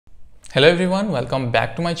Hello everyone, welcome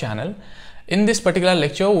back to my channel. In this particular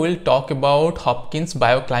lecture, we will talk about Hopkins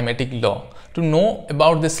Bioclimatic Law. To know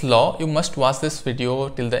about this law, you must watch this video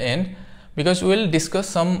till the end because we will discuss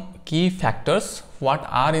some key factors what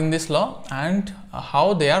are in this law and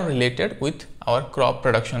how they are related with our crop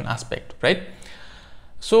production aspect, right?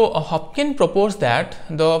 So Hopkins proposed that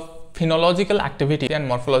the phenological activity and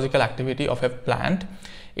morphological activity of a plant,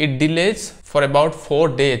 it delays for about 4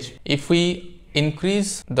 days if we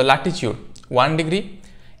increase the latitude 1 degree,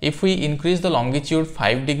 if we increase the longitude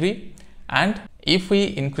 5 degree, and if we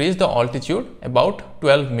increase the altitude about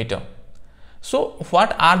 12 meter. So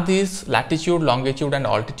what are these latitude, longitude and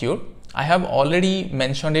altitude? I have already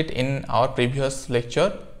mentioned it in our previous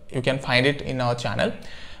lecture. You can find it in our channel.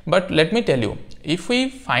 But let me tell you, if we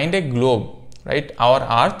find a globe, right, our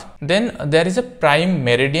earth, then there is a prime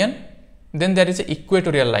meridian, then there is an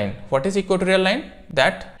equatorial line. What is equatorial line?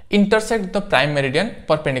 That intersect the prime meridian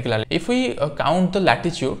perpendicularly. If we count the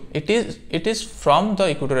latitude, it is from the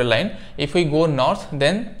equatorial line. If we go north,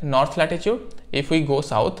 then north latitude. If we go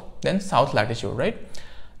south, then south latitude, right?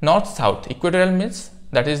 North south, equatorial means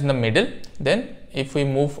that is in the middle. Then if we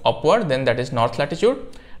move upward, then that is north latitude,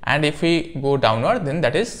 and if we go downward, then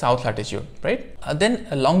that is south latitude, right? Then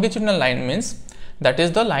a longitudinal line means that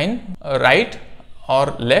is the line right or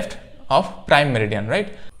left of prime meridian,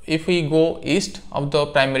 right? If we go east of the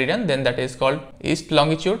prime meridian, then that is called east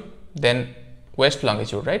longitude, then west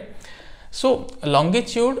longitude, right? So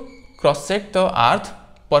longitude cross sect the earth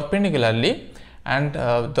perpendicularly, and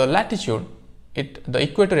the latitude, the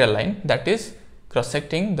equatorial line, that is cross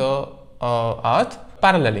secting the earth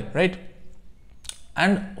parallelly, right?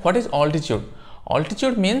 And what is altitude?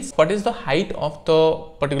 Altitude means what is the height of the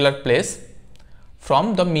particular place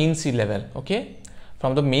from the mean sea level, okay?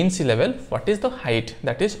 From the mean sea level, what is the height?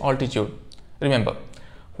 That is altitude. Remember,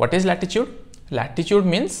 what is latitude? Latitude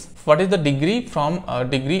means what is the degree from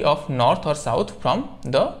degree of north or south from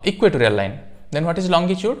the equatorial line. Then what is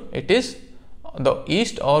longitude? It is the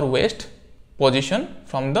east or west position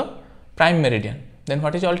from the prime meridian. Then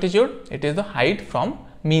what is altitude? It is the height from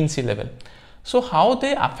mean sea level. So how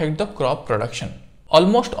they affect the crop production?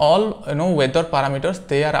 Almost all weather parameters,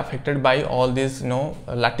 they are affected by all these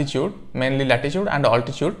latitude, mainly latitude and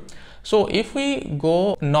altitude. So if we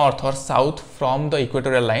go north or south from the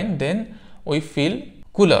equatorial line, then we feel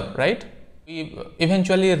cooler, right? We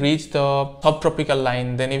eventually reach the subtropical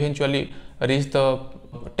line, then eventually reach the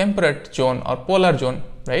temperate zone or polar zone,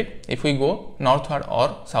 right? If we go northward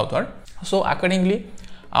or southward. So accordingly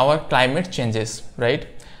our climate changes, right?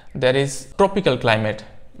 There is tropical climate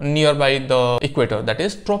nearby the equator, that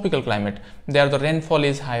is tropical climate. There the rainfall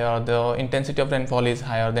is higher, the intensity of rainfall is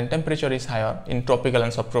higher, then temperature is higher in tropical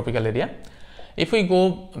and subtropical area. If we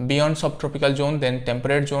go beyond subtropical zone, then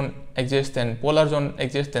temperate zone exists, then polar zone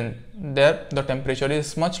exists, then there the temperature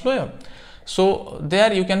is much lower. So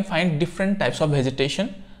there you can find different types of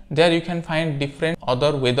vegetation, there you can find different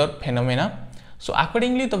other weather phenomena. So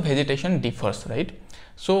accordingly the vegetation differs, right?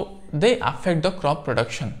 So they affect the crop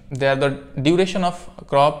production. There the duration of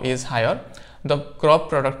crop is higher, the crop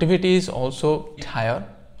productivity is also higher,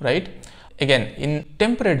 right? Again, in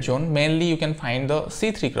temperate zone mainly you can find the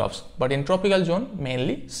C3 crops, but in tropical zone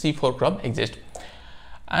mainly C4 crop exist.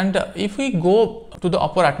 And if we go to the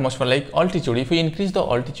upper atmosphere, like altitude, if we increase the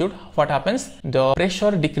altitude, what happens? The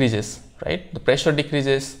pressure decreases, right? The pressure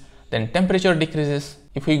decreases, then temperature decreases.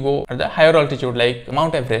 If we go at the higher altitude like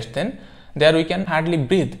Mount Everest, then there we can hardly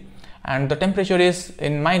breathe and the temperature is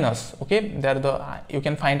in minus, okay? There you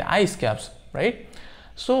can find ice caps, right?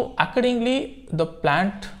 So accordingly the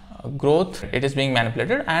plant growth, it is being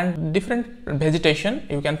manipulated, and different vegetation,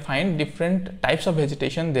 you can find different types of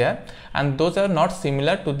vegetation there, and those are not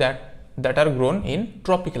similar to that are grown in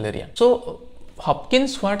tropical area. So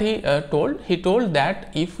Hopkins, what he told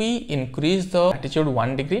that if we increase the latitude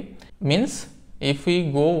 1 degree, means if we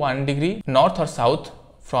go 1 degree north or south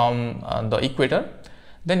from the equator,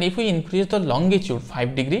 then if we increase the longitude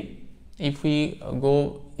 5 degree, if we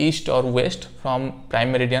go east or west from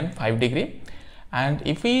prime meridian 5 degree, and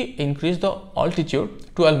if we increase the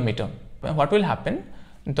altitude 12 meter, what will happen?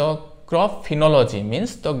 The crop phenology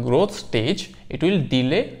means the growth stage, it will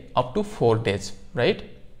delay up to 4 days, right?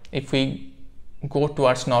 If we go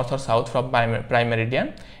towards north or south from prime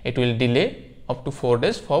meridian, it will delay up to 4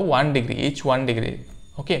 days for 1 degree, each 1 degree,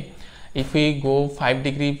 okay? If we go 5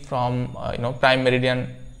 degree from prime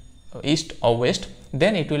meridian east or west,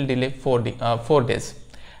 then it will delay 4 days.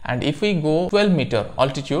 And if we go 12 meter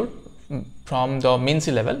altitude from the mean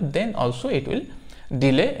sea level, then also it will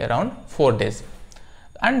delay around 4 days.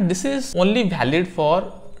 And this is only valid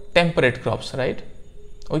for temperate crops, right?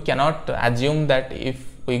 We cannot assume that if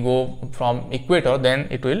we go from equator, then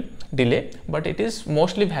it will delay, but it is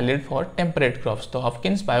mostly valid for temperate crops. The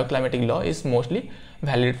Hopkins Bioclimatic Law is mostly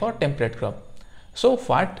valid for temperate crop. So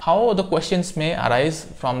how the questions may arise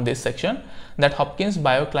from this section, that Hopkins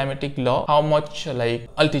Bioclimatic Law, how much like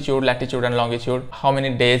altitude, latitude and longitude, how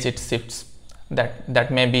many days it shifts,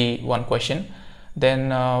 that may be one question. Then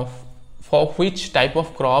for which type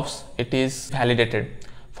of crops it is validated.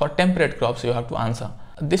 For temperate crops you have to answer.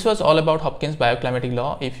 This was all about Hopkins Bioclimatic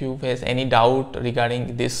Law. If you face any doubt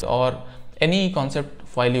regarding this or any concept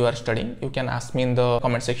while you are studying, you can ask me in the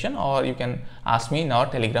comment section, or you can ask me in our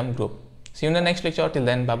Telegram group. See you in the next lecture. Till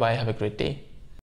then, bye bye, have a great day.